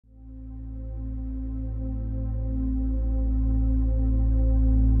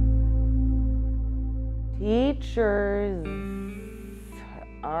Teachers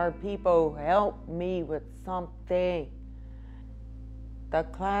are people who help me with something. The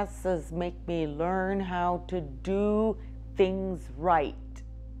classes make me learn how to do things right.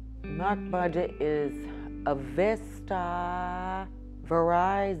 My budget is a Vista,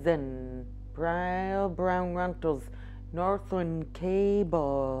 Verizon, Brown Rentals, Northland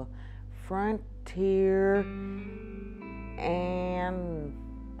Cable, Frontier, and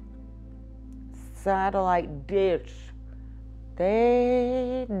Satellite Dish.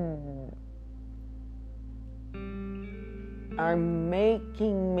 They are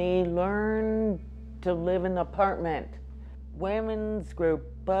making me learn to live in an apartment. Women's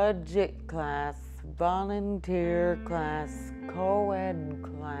group, budget class, volunteer class, co-ed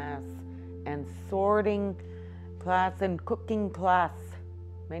class, and sorting class and cooking class,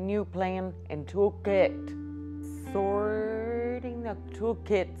 menu plan and toolkit. Sorting the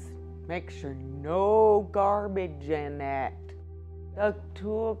toolkits, make sure no garbage in it. The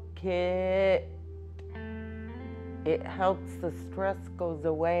toolkit, it helps the stress goes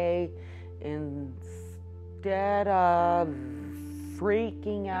away instead of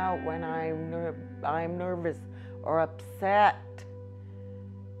freaking out when I'm nervous or upset.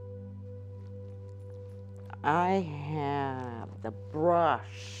 I have the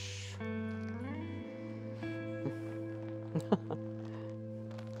brush.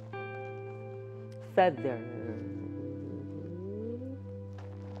 Feather.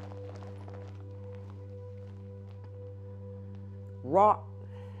 Rock.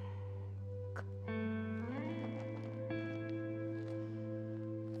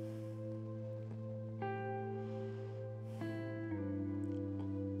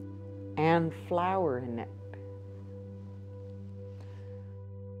 And flour in it.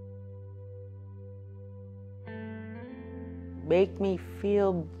 Make me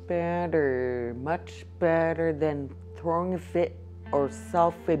feel better, much better than throwing a fit or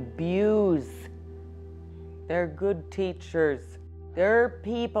self-abuse. They're good teachers. They're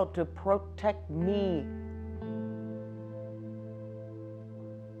people to protect me.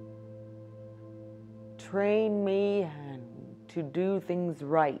 Train me to do things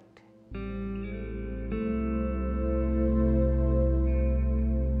right.